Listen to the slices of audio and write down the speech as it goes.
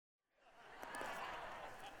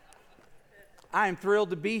I am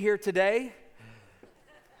thrilled to be here today.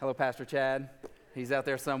 Hello, Pastor Chad. He's out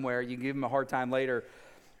there somewhere. You can give him a hard time later.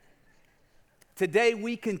 Today,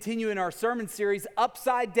 we continue in our sermon series,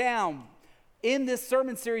 Upside Down. In this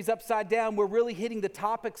sermon series, Upside Down, we're really hitting the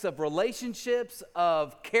topics of relationships,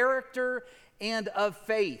 of character, and of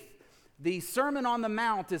faith. The Sermon on the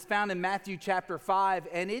Mount is found in Matthew chapter 5,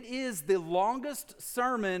 and it is the longest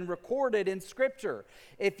sermon recorded in Scripture.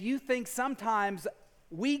 If you think sometimes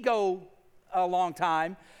we go a long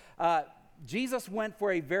time, Jesus went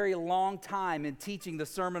for a very long time in teaching the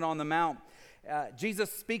Sermon on the Mount.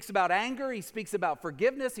 Jesus speaks about anger, he speaks about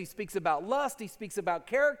forgiveness, he speaks about lust, he speaks about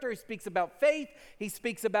character, he speaks about faith, he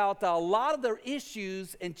speaks about a lot of the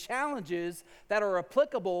issues and challenges that are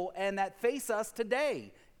applicable and that face us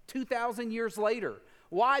today, 2,000 years later.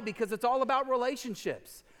 Why? Because it's all about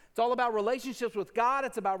relationships. It's all about relationships with God,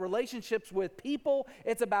 it's about relationships with people,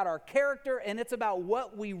 it's about our character, and it's about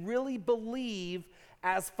what we really believe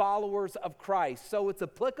as followers of Christ. So it's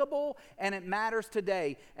applicable and it matters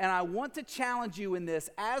today. And I want to challenge you in this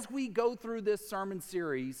as we go through this sermon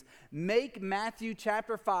series. Make Matthew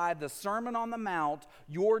chapter 5, the Sermon on the Mount,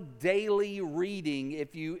 your daily reading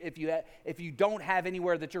if you don't have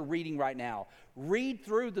anywhere that you're reading right now. Read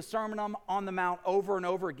through the Sermon on the Mount over and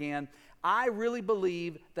over again. I really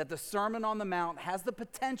believe that the Sermon on the Mount has the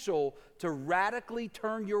potential to radically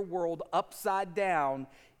turn your world upside down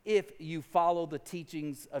if you follow the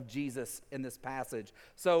teachings of Jesus in this passage.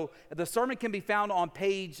 So the sermon can be found on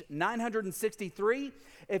page 963.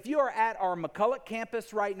 If you are at our McCulloch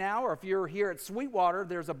campus right now, or if you're here at Sweetwater,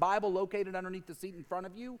 there's a Bible located underneath the seat in front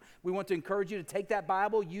of you. We want to encourage you to take that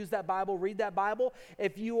Bible, use that Bible, read that Bible.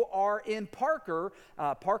 If you are in Parker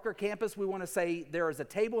campus, we want to say there is a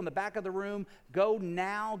table in the back of the room. Go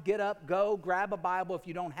now, get up, go, grab a Bible if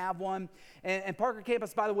you don't have one. And Parker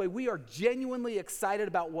campus, by the way, we are genuinely excited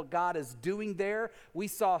about what God is doing there. We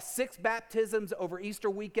saw 6 baptisms over Easter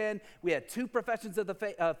weekend. We had 2 professions of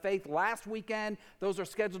the faith last weekend. Those are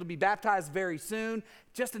scheduled to be baptized very soon.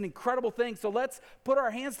 Just an incredible thing. So let's put our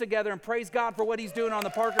hands together and praise God for what he's doing on the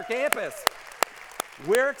Parker campus.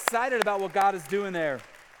 We're excited about what God is doing there.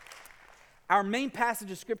 Our main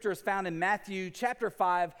passage of Scripture is found in Matthew chapter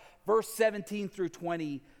 5, verse 17 through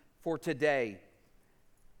 20 for today.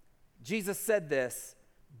 Jesus said this,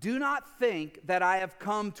 "Do not think that I have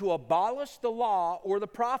come to abolish the law or the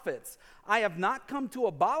prophets. I have not come to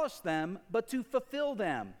abolish them, but to fulfill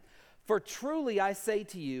them. For truly I say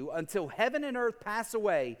to you, until heaven and earth pass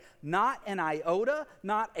away, not an iota,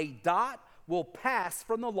 not a dot will pass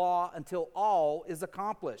from the law until all is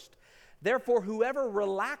accomplished. Therefore, whoever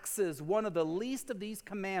relaxes one of the least of these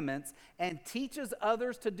commandments and teaches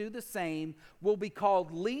others to do the same will be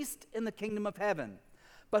called least in the kingdom of heaven.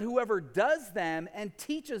 But whoever does them and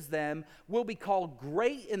teaches them will be called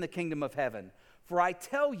great in the kingdom of heaven. For I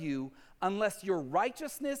tell you, unless your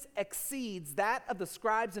righteousness exceeds that of the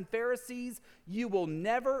scribes and Pharisees, you will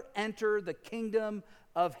never enter the kingdom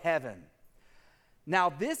of heaven." Now,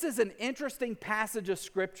 this is an interesting passage of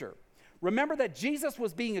Scripture. Remember that Jesus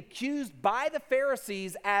was being accused by the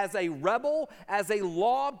Pharisees as a rebel, as a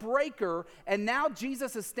lawbreaker, and now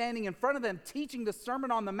Jesus is standing in front of them teaching the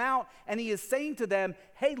Sermon on the Mount, and he is saying to them,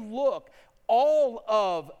 hey, look, all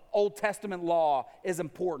of Old Testament law is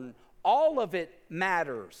important. All of it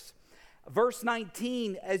matters. Verse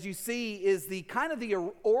 19, as you see, is the kind of the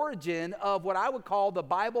origin of what I would call the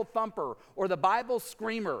Bible thumper or the Bible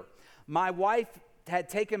screamer. My wife had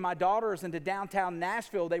taken my daughters into downtown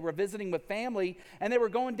Nashville. They were visiting with family, and they were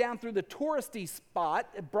going down through the touristy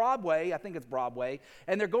spot, Broadway, I think it's Broadway,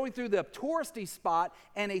 and they're going through the touristy spot,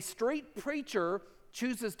 and a street preacher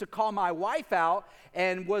chooses to call my wife out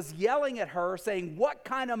and was yelling at her, saying, "What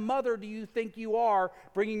kind of mother do you think you are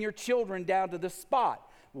bringing your children down to this spot?"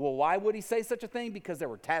 Well, why would he say such a thing? Because there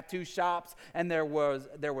were tattoo shops and there was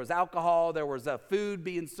alcohol, there was food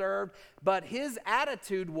being served. But his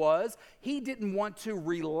attitude was he didn't want to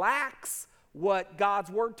relax what God's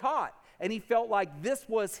word taught. And he felt like this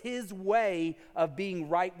was his way of being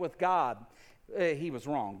right with God. He was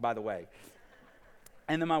wrong, by the way.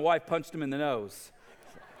 And then my wife punched him in the nose.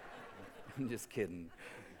 I'm just kidding.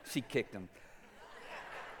 She kicked him.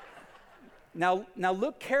 Now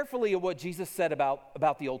look carefully at what Jesus said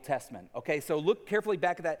about the Old Testament. Okay, so look carefully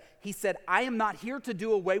back at that. He said, I am not here to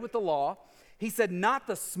do away with the law. He said, not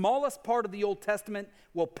the smallest part of the Old Testament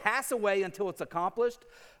will pass away until it's accomplished.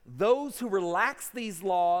 Those who relax these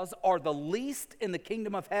laws are the least in the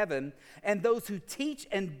kingdom of heaven, and those who teach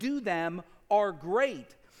and do them are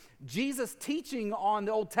great. Jesus' teaching on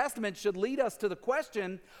the Old Testament should lead us to the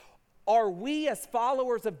question, are we as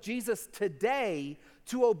followers of Jesus today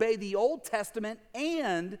to obey the Old Testament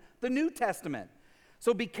and the New Testament?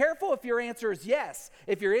 So be careful if your answer is yes.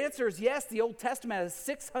 If your answer is yes, the Old Testament has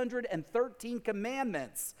 613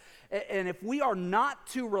 commandments. And if we are not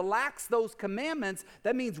to relax those commandments,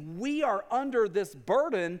 that means we are under this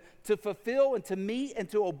burden to fulfill and to meet and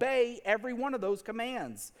to obey every one of those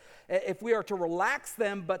commands. If we are to relax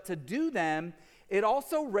them but to do them, it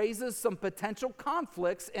also raises some potential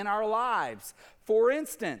conflicts in our lives. For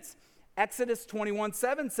instance, Exodus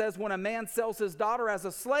 21:7 says, when a man sells his daughter as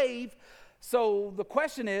a slave, so the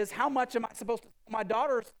question is, how much am I supposed to sell my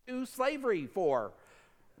daughter to slavery for?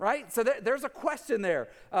 Right? So there's a question there.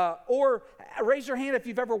 Or raise your hand if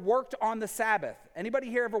you've ever worked on the Sabbath. Anybody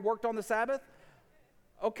here ever worked on the Sabbath?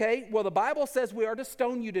 Okay, well, the Bible says we are to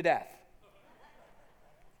stone you to death.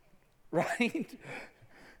 Right?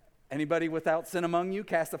 Anybody without sin among you,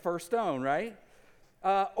 cast the first stone, right?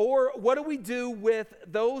 Or what do we do with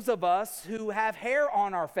those of us who have hair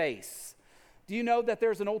on our face? Do you know that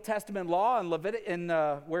there's an Old Testament law in Leviticus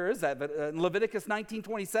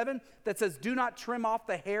 19:27 that says, do not trim off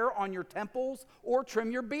the hair on your temples or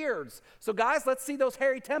trim your beards. So guys, let's see those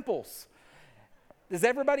hairy temples. Does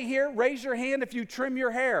everybody here raise your hand if you trim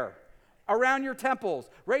your hair around your temples?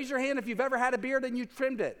 Raise your hand if you've ever had a beard and you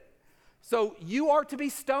trimmed it. So you are to be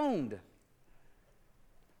stoned.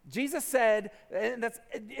 Jesus said,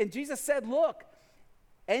 look,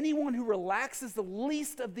 anyone who relaxes the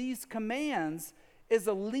least of these commands is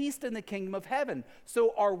the least in the kingdom of heaven.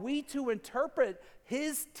 So are we to interpret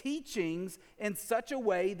his teachings in such a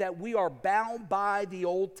way that we are bound by the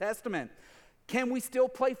Old Testament? Can we still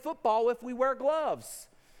play football if we wear gloves?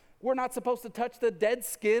 We're not supposed to touch the dead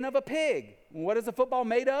skin of a pig. What is a football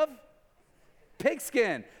made of?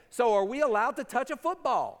 Pigskin. So are we allowed to touch a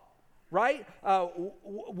football? Right?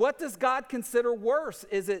 What does God consider worse?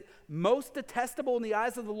 Is it most detestable in the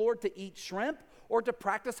eyes of the Lord to eat shrimp or to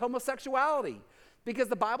practice homosexuality? Because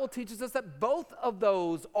the Bible teaches us that both of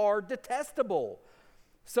those are detestable.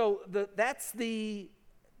 So that's the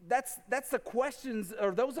questions,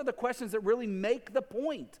 or those are the questions that really make the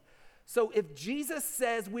point. So if Jesus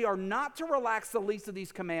says we are not to relax the least of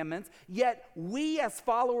these commandments, yet we as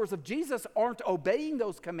followers of Jesus aren't obeying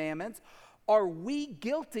those commandments, are we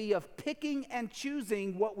guilty of picking and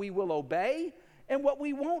choosing what we will obey and what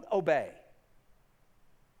we won't obey?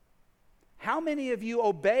 How many of you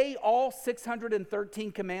obey all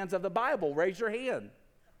 613 commands of the Bible? Raise your hand.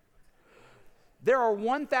 There are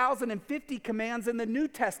 1,050 commands in the New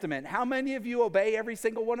Testament. How many of you obey every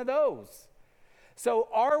single one of those? So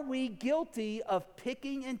are we guilty of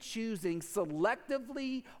picking and choosing,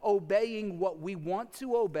 selectively obeying what we want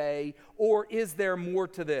to obey, or is there more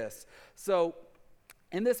to this? So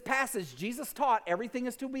in this passage, Jesus taught everything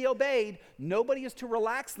is to be obeyed, nobody is to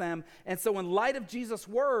relax them, and so in light of Jesus'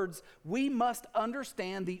 words, we must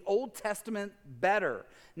understand the Old Testament better.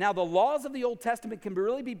 Now, the laws of the Old Testament can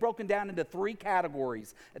really be broken down into three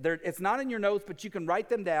categories. It's not in your notes, but you can write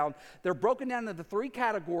them down. They're broken down into three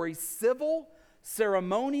categories: civil,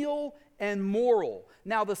 ceremonial, and moral.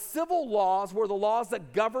 Now, the civil laws were the laws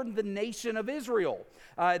that governed the nation of Israel.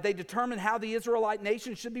 They determined how the Israelite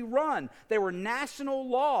nation should be run. They were national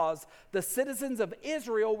laws. The citizens of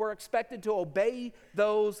Israel were expected to obey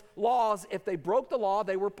those laws. If they broke the law,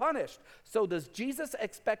 they were punished. So does Jesus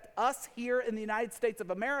expect us here in the United States of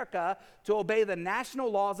America to obey the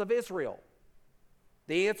national laws of Israel?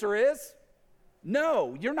 The answer is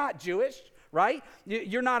no. You're not Jewish. Right?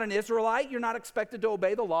 You're not an Israelite. You're not expected to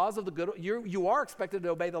obey the laws of the good. You are expected to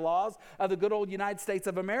obey the laws of the good old United States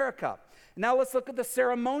of America. Now let's look at the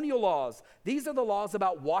ceremonial laws. These are the laws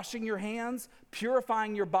about washing your hands,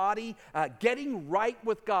 purifying your body, getting right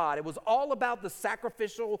with God. It was all about the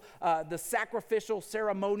sacrificial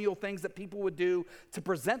ceremonial things that people would do to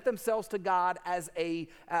present themselves to God as a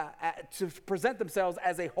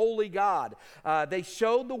holy God. They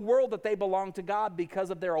showed the world that they belonged to God because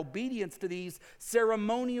of their obedience to these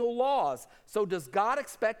ceremonial laws. So does God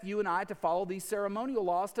expect you and I to follow these ceremonial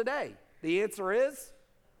laws today? The answer is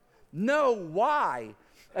no. Why?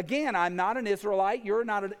 Again, I'm not an Israelite. You are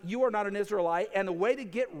not an Israelite. And the way to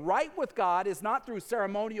get right with God is not through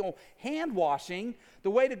ceremonial hand washing. The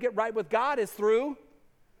way to get right with God is through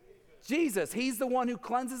Jesus. He's the one who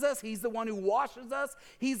cleanses us. He's the one who washes us.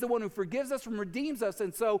 He's the one who forgives us and redeems us.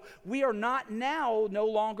 And so we are no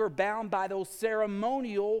longer bound by those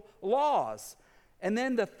ceremonial laws. And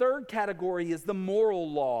then the third category is the moral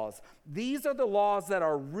laws. These are the laws that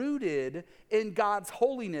are rooted in God's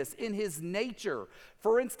holiness, in his nature.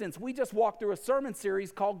 For instance, we just walked through a sermon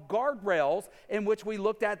series called Guardrails, in which we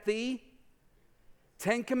looked at the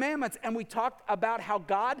 10 Commandments, and we talked about how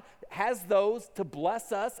God has those to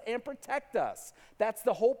bless us and protect us. That's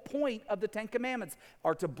the whole point of the 10 Commandments,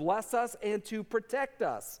 are to bless us and to protect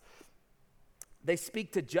us. They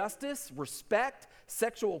speak to justice, respect,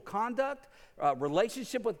 sexual conduct,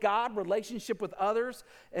 relationship with God, relationship with others.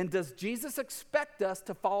 And does Jesus expect us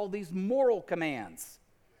to follow these moral commands?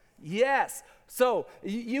 Yes. So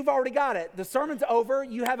you've already got it. The sermon's over.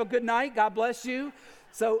 You have a good night. God bless you.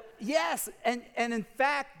 So yes, and in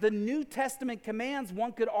fact, the New Testament commands,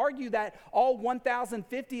 one could argue that all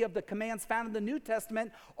 1,050 of the commands found in the New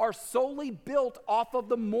Testament are solely built off of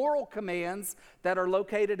the moral commands that are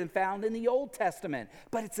located and found in the Old Testament.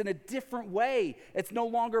 But it's in a different way. It's no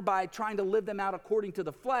longer by trying to live them out according to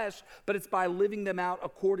the flesh, but it's by living them out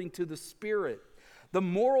according to the Spirit. The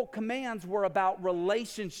moral commands were about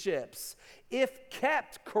relationships. If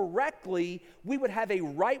kept correctly, we would have a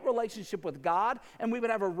right relationship with God and we would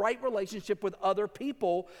have a right relationship with other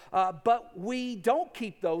people, but we don't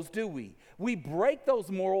keep those, do we? We break those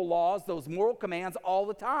moral laws, those moral commands all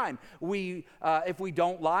the time. If we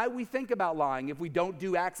don't lie, we think about lying. If we don't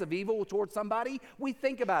do acts of evil towards somebody, we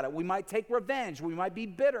think about it. We might take revenge. We might be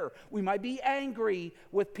bitter. We might be angry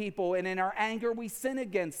with people, and in our anger, we sin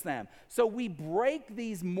against them. So we break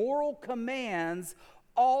these moral commands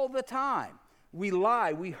all the time. We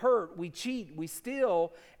lie, we hurt, we cheat, we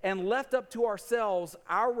steal, and left up to ourselves,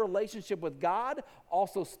 our relationship with God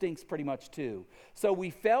also stinks pretty much too. So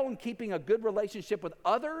we fail in keeping a good relationship with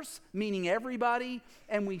others, meaning everybody,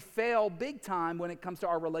 and we fail big time when it comes to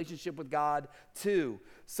our relationship with God too.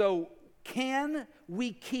 So can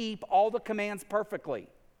we keep all the commands perfectly?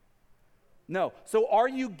 No. So are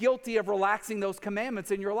you guilty of relaxing those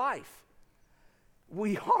commandments in your life?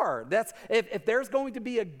 We are. That's if there's going to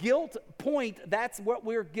be a guilt point, that's what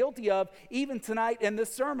we're guilty of. Even tonight in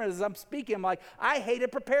this sermon, as I'm speaking, I'm like, I hated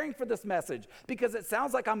preparing for this message because it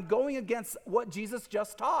sounds like I'm going against what Jesus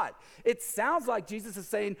just taught. It sounds like Jesus is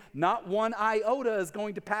saying not one iota is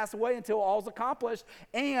going to pass away until all's accomplished,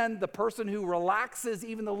 and the person who relaxes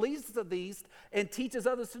even the least of these and teaches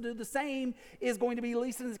others to do the same is going to be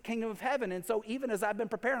least in the kingdom of heaven. And so even as I've been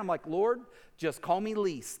preparing, I'm like, Lord, just call me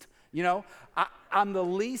least. You know, I'm the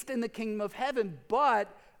least in the kingdom of heaven, but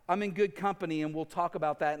I'm in good company, and we'll talk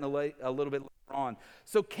about that in a little bit later on.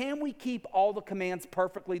 So can we keep all the commands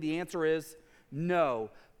perfectly? The answer is no,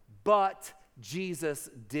 but Jesus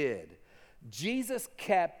did. Jesus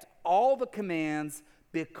kept all the commands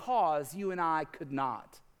because you and I could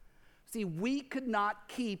not. See, we could not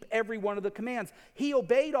keep every one of the commands. He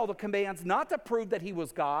obeyed all the commands not to prove that he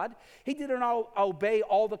was God. He didn't obey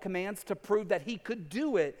all the commands to prove that he could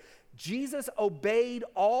do it. Jesus obeyed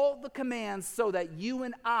all the commands so that you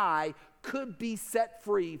and I could be set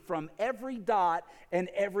free from every dot and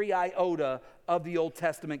every iota of the Old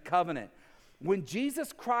Testament covenant. When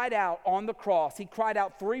Jesus cried out on the cross, he cried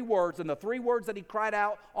out 3 words, and the 3 words that he cried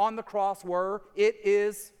out on the cross were, it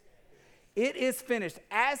is finished.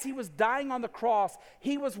 As he was dying on the cross,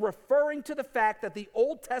 he was referring to the fact that the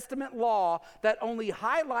Old Testament law that only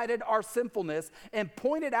highlighted our sinfulness and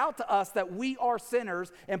pointed out to us that we are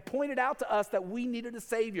sinners and pointed out to us that we needed a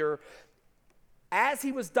Savior. As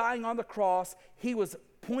he was dying on the cross, he was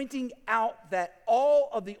pointing out that all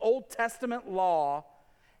of the Old Testament law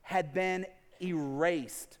had been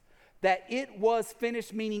erased. That it was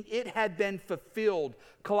finished, meaning it had been fulfilled.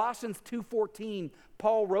 Colossians 2:14,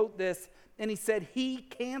 Paul wrote this, and he said he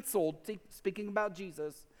canceled, speaking about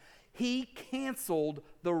Jesus, he canceled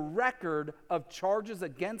the record of charges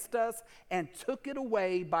against us and took it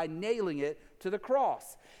away by nailing it to the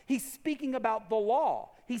cross. He's speaking about the law.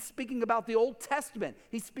 He's speaking about the Old Testament.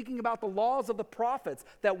 He's speaking about the laws of the prophets,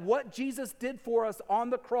 that what Jesus did for us on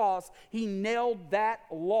the cross, he nailed that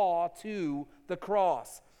law to the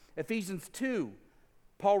cross. Ephesians 2,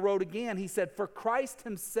 Paul wrote again, he said, for Christ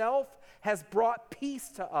himself has brought peace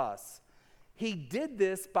to us. He did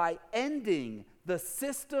this by ending the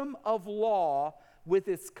system of law with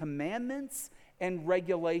its commandments and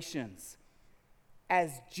regulations.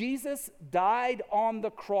 As Jesus died on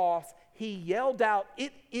the cross, he yelled out,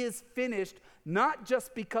 it is finished, not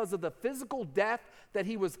just because of the physical death that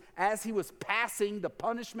he was, as he was passing the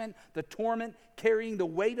punishment, the torment, carrying the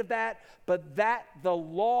weight of that, but that the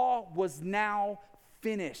law was now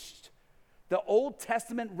finished. The Old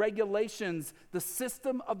Testament regulations, the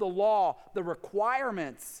system of the law, the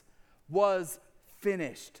requirements was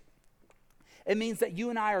finished. It means that you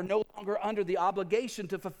and I are no longer under the obligation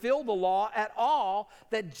to fulfill the law at all,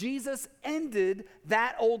 that Jesus ended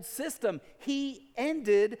that old system. He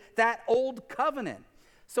ended that old covenant.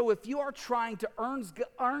 So if you are trying to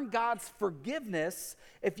earn God's forgiveness,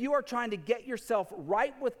 if you are trying to get yourself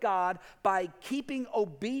right with God by keeping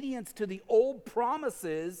obedience to the old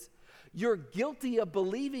promises, you're guilty of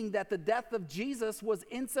believing that the death of Jesus was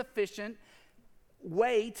insufficient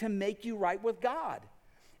way to make you right with God.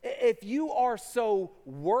 If you are so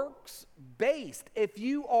works-based, if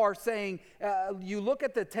you are saying, you look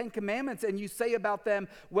at the Ten Commandments and you say about them,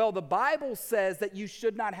 well, the Bible says that you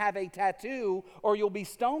should not have a tattoo or you'll be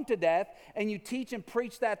stoned to death, and you teach and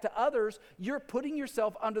preach that to others, you're putting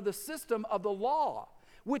yourself under the system of the law,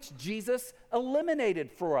 which Jesus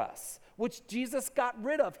eliminated for us, which Jesus got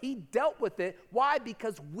rid of. He dealt with it. Why?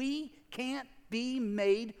 Because we can't be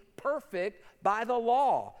made perfect by the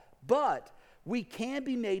law, but we can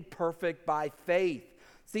be made perfect by faith.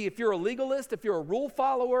 See, if you're a legalist, if you're a rule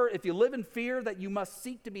follower, if you live in fear that you must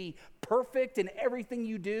seek to be perfect in everything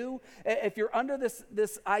you do, if you're under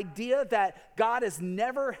this idea that God is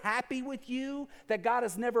never happy with you, that God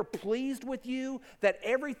is never pleased with you, that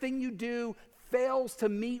everything you do fails to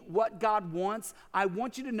meet what God wants, I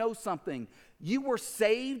want you to know something. You were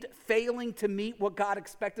saved failing to meet what God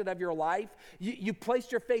expected of your life. You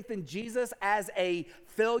placed your faith in Jesus as a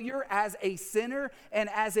failure, as a sinner, and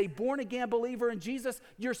as a born-again believer in Jesus,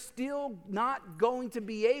 you're still not going to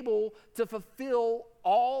be able to fulfill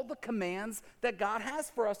all the commands that God has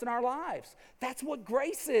for us in our lives. That's what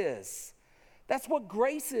grace is. That's what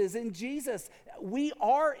grace is in Jesus. We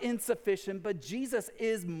are insufficient, but Jesus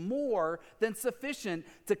is more than sufficient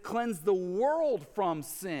to cleanse the world from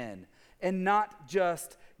sin, and not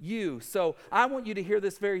just you. So I want you to hear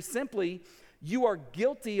this very simply. You are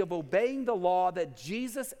guilty of obeying the law that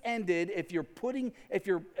Jesus ended if you're putting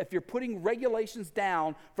regulations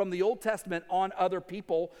down from the Old Testament on other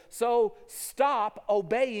people. So stop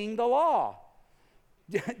obeying the law.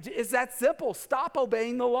 It's that simple. Stop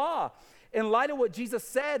obeying the law. In light of what Jesus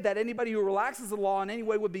said, that anybody who relaxes the law in any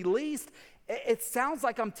way would be least, it sounds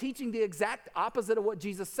like I'm teaching the exact opposite of what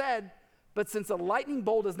Jesus said. But since a lightning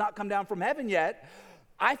bolt has not come down from heaven yet,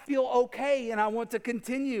 I feel okay and I want to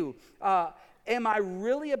continue. Am I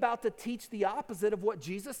really about to teach the opposite of what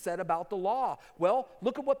Jesus said about the law? Well,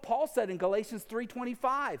 look at what Paul said in Galatians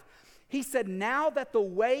 3:25. He said, now that the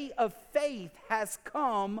way of faith has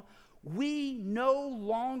come, we no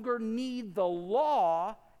longer need the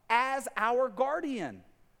law as our guardian.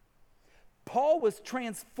 Paul was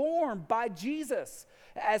transformed by Jesus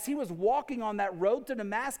as he was walking on that road to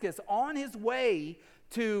Damascus on his way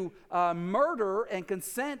to murder and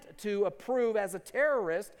consent to approve as a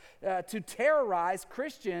terrorist to terrorize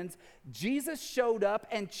Christians. Jesus showed up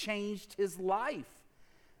and changed his life.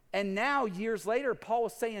 And now, years later, Paul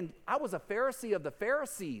was saying, I was a Pharisee of the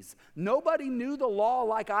Pharisees. Nobody knew the law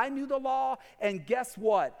like I knew the law. And guess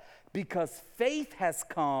what? Because faith has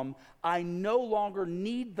come, I no longer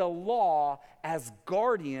need the law as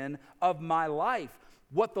guardian of my life.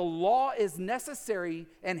 What the law is necessary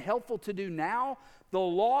and helpful to do now, the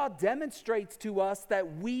law demonstrates to us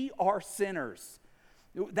that we are sinners.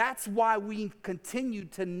 That's why we continue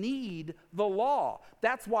to need the law.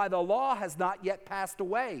 That's why the law has not yet passed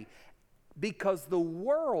away. Because the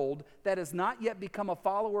world that has not yet become a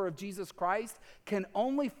follower of Jesus Christ can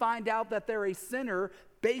only find out that they're a sinner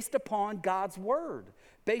based upon God's word,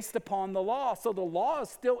 based upon the law. So the law is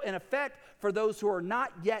still in effect for those who are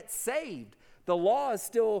not yet saved. The law is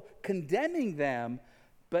still condemning them,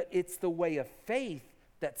 but it's the way of faith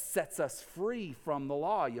that sets us free from the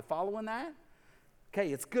law. You following that?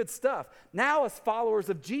 Okay, it's good stuff. Now, as followers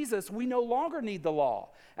of Jesus, we no longer need the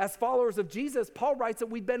law. As followers of Jesus, Paul writes that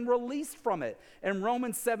we've been released from it. In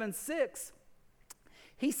Romans 7:6,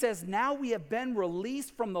 he says, now we have been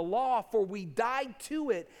released from the law, for we died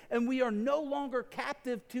to it, and we are no longer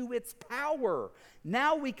captive to its power.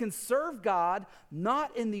 Now we can serve God,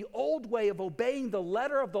 not in the old way of obeying the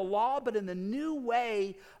letter of the law, but in the new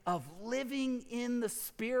way of living in the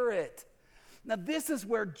Spirit. Now this is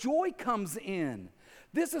where joy comes in.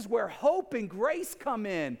 This is where hope and grace come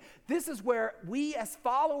in. This is where we as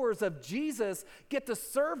followers of Jesus get to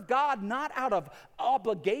serve God not out of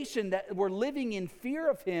obligation that we're living in fear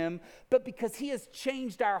of him, but because he has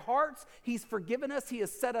changed our hearts, he's forgiven us, he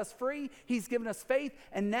has set us free, he's given us faith,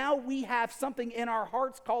 and now we have something in our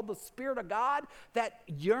hearts called the Spirit of God that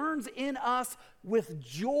yearns in us with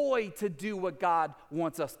joy to do what God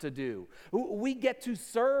wants us to do. We get to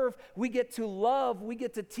serve, we get to love, we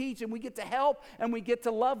get to teach, and we get to help, and we get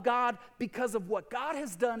to love God because of what God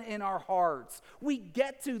has done in our hearts.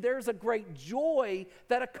 There's a great joy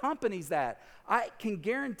that accompanies that. I can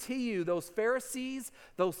guarantee you those Pharisees,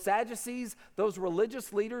 those Sadducees, those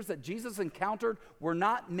religious leaders that Jesus encountered were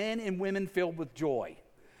not men and women filled with joy.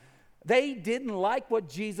 They didn't like what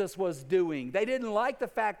Jesus was doing. They didn't like the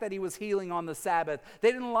fact that he was healing on the Sabbath.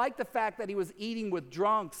 They didn't like the fact that he was eating with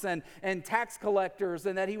drunks and tax collectors,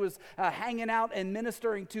 and that he was hanging out and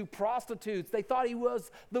ministering to prostitutes. They thought he was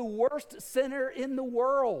the worst sinner in the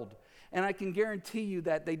world. And I can guarantee you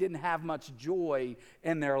that they didn't have much joy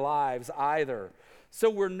in their lives either. So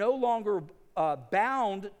we're no longer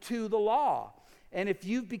bound to the law. And if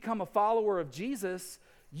you've become a follower of Jesus,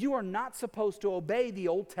 you are not supposed to obey the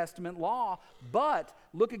Old Testament law, but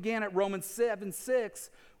look again at Romans 7:6.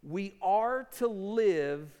 We are to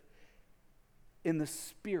live in the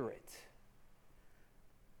Spirit.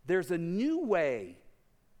 There's a new way,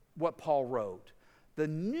 what Paul wrote. The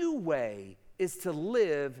new way is to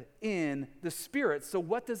live in the Spirit. So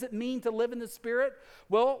what does it mean to live in the Spirit?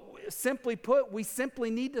 Well, simply put, we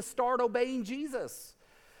simply need to start obeying Jesus.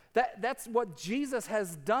 That's what Jesus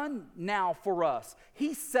has done now for us.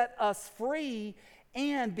 He set us free,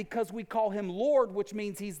 and because we call him Lord, which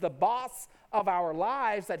means he's the boss of our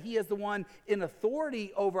lives, that he is the one in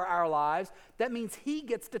authority over our lives, that means he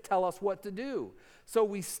gets to tell us what to do. So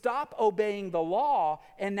we stop obeying the law,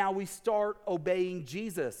 and now we start obeying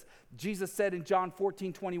Jesus. Jesus said in John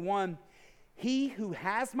 14:21, "He who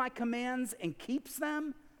has my commands and keeps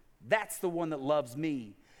them, that's the one that loves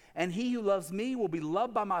me. And he who loves me will be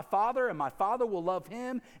loved by my Father, and my Father will love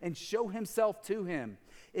him and show himself to him."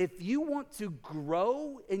 If you want to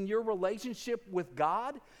grow in your relationship with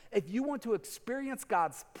God, if you want to experience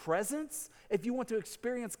God's presence, if you want to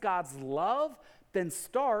experience God's love, then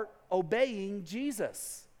start obeying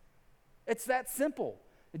Jesus. It's that simple.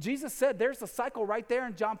 Jesus said, there's a cycle right there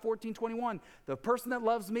in John 14:21. The person that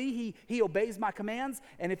loves me, he obeys my commands,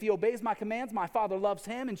 and if he obeys my commands, my Father loves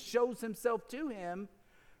him and shows himself to him.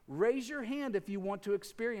 Raise your hand if you want to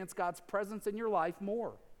experience God's presence in your life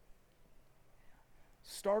more.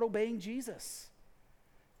 Start obeying Jesus.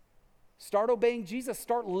 Start obeying Jesus.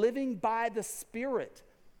 Start living by the Spirit.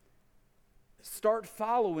 Start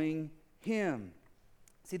following him.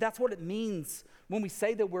 See, that's what it means when we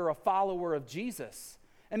say that we're a follower of Jesus.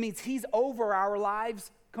 It means he's over our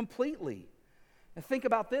lives completely. And think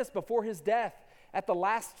about this. Before his death, at the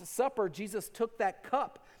Last Supper, Jesus took that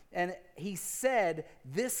cup and he said,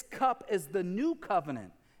 "This cup is the new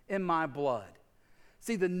covenant in my blood."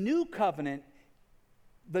 See, the new covenant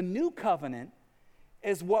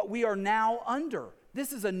is what we are now under.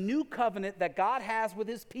 This is a new covenant that God has with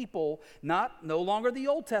his people, no longer the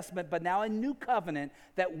Old Testament, but now a new covenant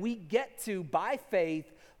that we get to, by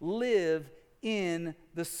faith, live in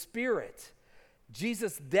the Spirit.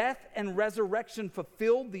 Jesus' death and resurrection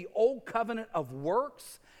fulfilled the old covenant of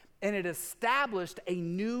works, and it established a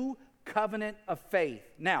new covenant of faith.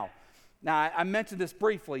 Now, I mentioned this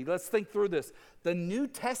briefly. Let's think through this. The New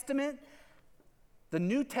Testament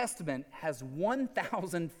has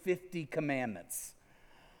 1,050 commandments.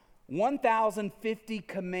 1,050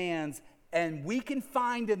 commands, and we can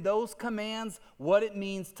find in those commands what it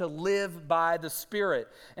means to live by the Spirit.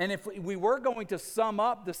 And if we were going to sum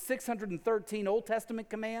up the 613 Old Testament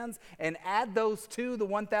commands and add those to the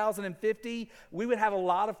 1,050, we would have a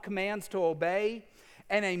lot of commands to obey.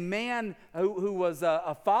 And a man who was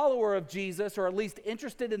a follower of Jesus, or at least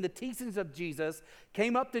interested in the teachings of Jesus,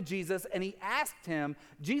 came up to Jesus and he asked him,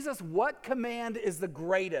 "Jesus, what command is the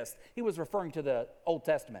greatest?" He was referring to the Old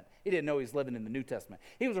Testament. He didn't know he was living in the New Testament.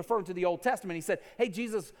 He was referring to the Old Testament. He said, "Hey,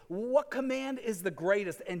 Jesus, what command is the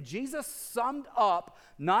greatest?" And Jesus summed up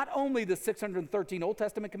not only the 613 Old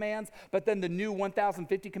Testament commands, but then the new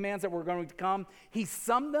 1,050 commands that were going to come. He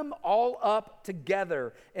summed them all up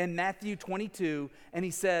together in Matthew 22, and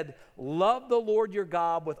he said, "Love the Lord your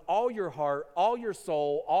God with all your heart, all your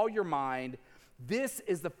soul, all your mind. This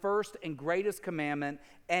is the first and greatest commandment,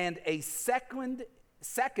 and a second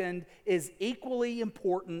is equally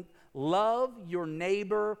important. Love your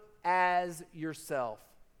neighbor as yourself."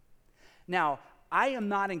 Now, I am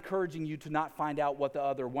not encouraging you to not find out what the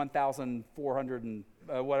other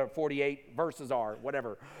 1,448 verses are,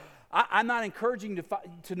 whatever. I'm not encouraging you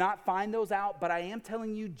to not find those out, but I am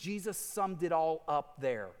telling you Jesus summed it all up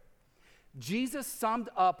there. Jesus summed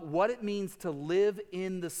up what it means to live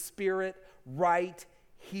in the Spirit right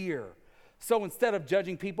here. So instead of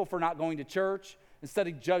judging people for not going to church, instead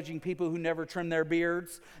of judging people who never trim their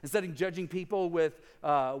beards, instead of judging people with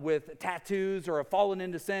tattoos or have fallen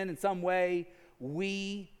into sin in some way,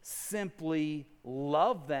 we simply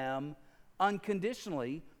love them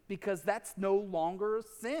unconditionally, because that's no longer a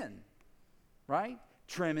sin, right?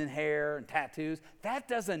 Trimming hair and tattoos, that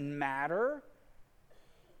doesn't matter.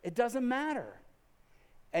 It doesn't matter.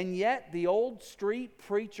 And yet the old street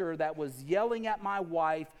preacher that was yelling at my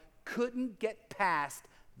wife couldn't get past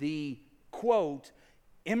the quote,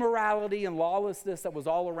 immorality and lawlessness that was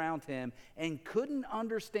all around him, and couldn't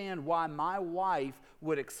understand why my wife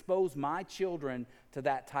would expose my children to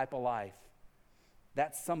that type of life.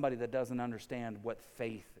 That's somebody that doesn't understand what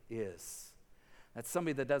faith is. That's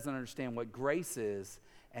somebody that doesn't understand what grace is,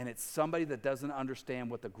 and it's somebody that doesn't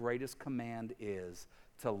understand what the greatest command is,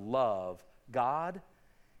 to love God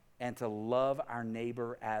and to love our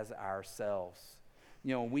neighbor as ourselves.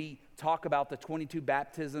 You know, we talk about the 22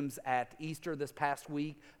 baptisms at Easter this past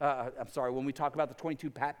week. When we talk about the 22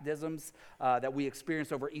 baptisms that we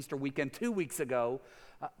experienced over Easter weekend 2 weeks ago,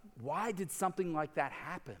 why did something like that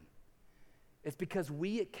happen? It's because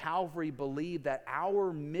we at Calvary believe that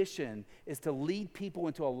our mission is to lead people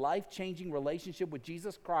into a life-changing relationship with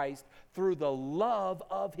Jesus Christ through the love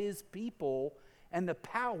of his people and the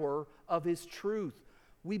power of his truth.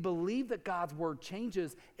 We believe that God's word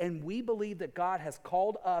changes, and we believe that God has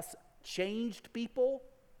called us changed people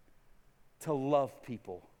to love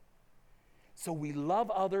people. So we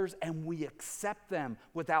love others and we accept them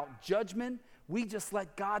without judgment. We just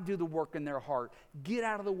let God do the work in their heart. Get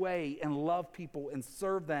out of the way and love people and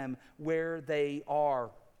serve them where they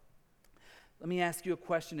are. Let me ask you a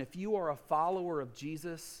question. If you are a follower of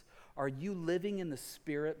Jesus, are you living in the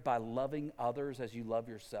Spirit by loving others as you love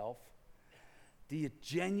yourself? Do you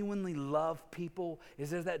genuinely love people? Is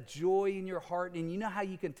there that joy in your heart? And you know how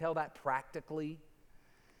you can tell that practically?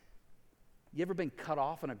 You ever been cut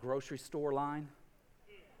off in a grocery store line?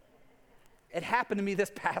 It happened to me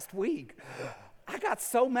this past week. I got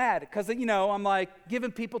so mad because, you know, I'm like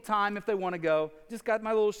giving people time if they want to go. Just got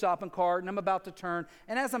my little shopping cart and I'm about to turn.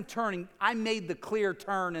 And as I'm turning, I made the clear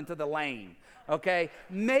turn into the lane, okay?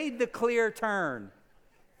 Made the clear turn.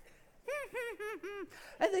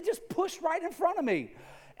 And they just pushed right in front of me.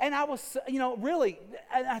 And I was, you know, really,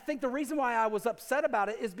 and I think the reason why I was upset about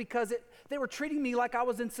it is because they were treating me like I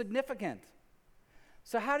was insignificant.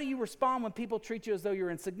 So how do you respond when people treat you as though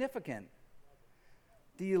you're insignificant?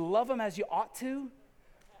 Do you love them as you ought to?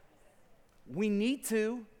 We need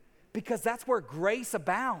to, because that's where grace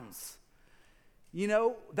abounds. You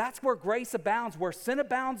know, that's where grace abounds. Where sin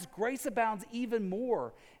abounds, grace abounds even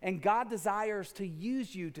more. And God desires to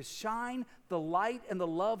use you to shine the light and the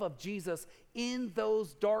love of Jesus in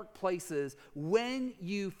those dark places when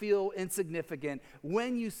you feel insignificant,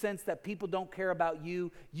 when you sense that people don't care about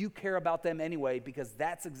you, you care about them anyway, because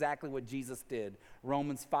that's exactly what Jesus did.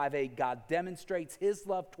 Romans 5:8, God demonstrates his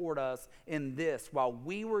love toward us in this: while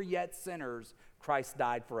we were yet sinners, Christ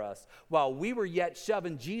died for us. While we were yet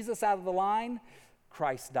shoving Jesus out of the line,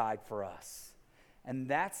 Christ died for us. And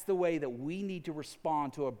that's the way that we need to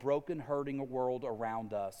respond to a broken, hurting world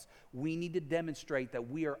around us. We need to demonstrate that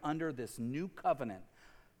we are under this new covenant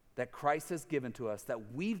that Christ has given to us,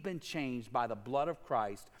 that we've been changed by the blood of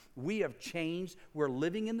Christ. We have changed, we're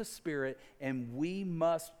living in the Spirit, and we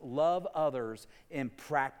must love others in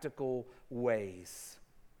practical ways.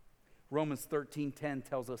 Romans 13:10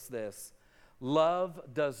 tells us this: love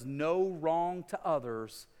does no wrong to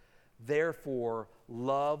others, therefore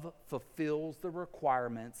love fulfills the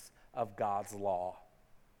requirements of God's law.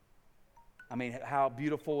 I mean, how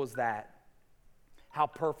beautiful is that? How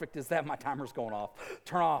perfect is that? My timer's going off.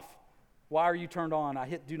 Turn off. Why are you turned on? I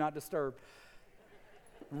hit do not disturb.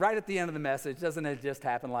 Right at the end of the message. Doesn't it just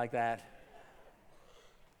happen like that?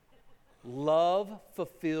 Love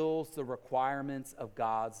fulfills the requirements of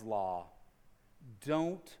God's law.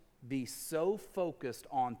 Don't be so focused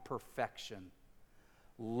on perfection.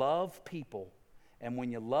 Love people. And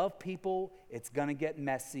when you love people, it's going to get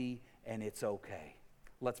messy and it's okay.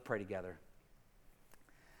 Let's pray together.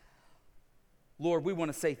 Lord, we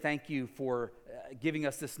want to say thank you for giving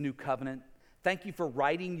us this new covenant. Thank you for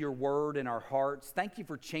writing your word in our hearts. Thank you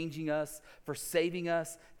for changing us, for saving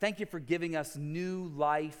us. Thank you for giving us new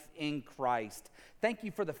life in Christ. Thank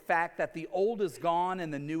you for the fact that the old is gone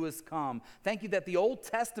and the new has come. Thank you that the Old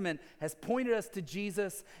Testament has pointed us to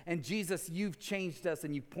Jesus, and Jesus, you've changed us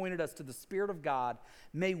and you've pointed us to the Spirit of God.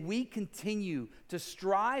 May we continue to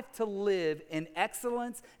strive to live in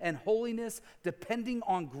excellence and holiness, depending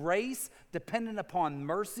on grace, dependent upon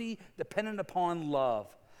mercy, dependent upon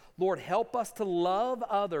love. Lord, help us to love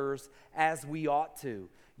others as we ought to.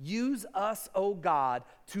 Use us, oh God,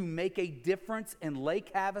 to make a difference in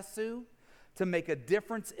Lake Havasu, to make a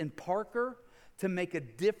difference in Parker, to make a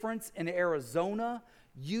difference in Arizona.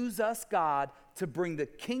 Use us, God, to bring the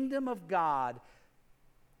kingdom of God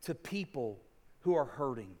to people who are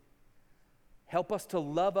hurting. Help us to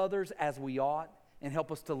love others as we ought, and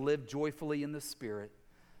help us to live joyfully in the Spirit.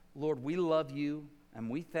 Lord, we love you and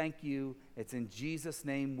we thank you. It's in Jesus'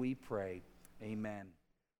 name we pray. Amen.